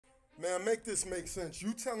Man, make this make sense.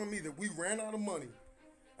 You telling me that we ran out of money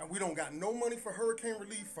and we don't got no money for hurricane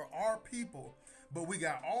relief for our people, but we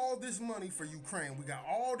got all this money for Ukraine. We got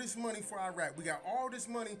all this money for Iraq. We got all this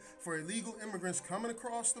money for illegal immigrants coming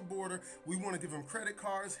across the border. We want to give them credit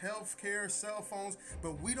cards, health care, cell phones,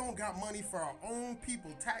 but we don't got money for our own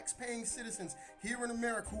people, tax-paying citizens here in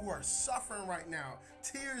America who are suffering right now,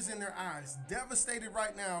 tears in their eyes, devastated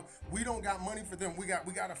right now. We don't got money for them. We got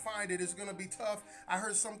to find it. It's going to be tough. I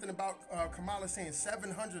heard something about Kamala saying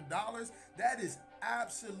 $700. That is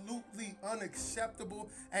absolutely unacceptable,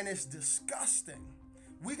 and it's disgusting.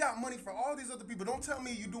 We got money for all these other people. Don't tell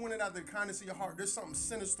me you're doing it out of the kindness of your heart. There's something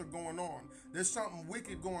sinister going on. There's something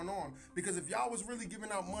wicked going on. Because if y'all was really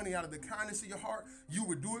giving out money out of the kindness of your heart, you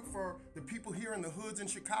would do it for the people here in the hoods in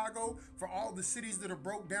Chicago, for all the cities that are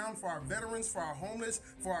broke down, for our veterans, for our homeless,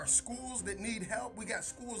 for our schools that need help. We got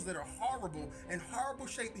schools that are horrible, in horrible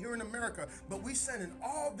shape here in America. But we sending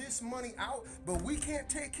all this money out, but we can't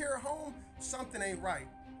take care of home. Something ain't right.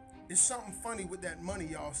 It's something funny with that money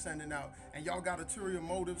y'all sending out, and y'all got ulterior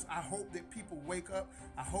motives. I hope that people wake up.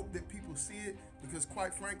 I hope that people see it, because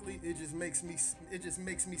quite frankly, it just makes me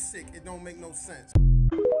sick. It don't make no sense.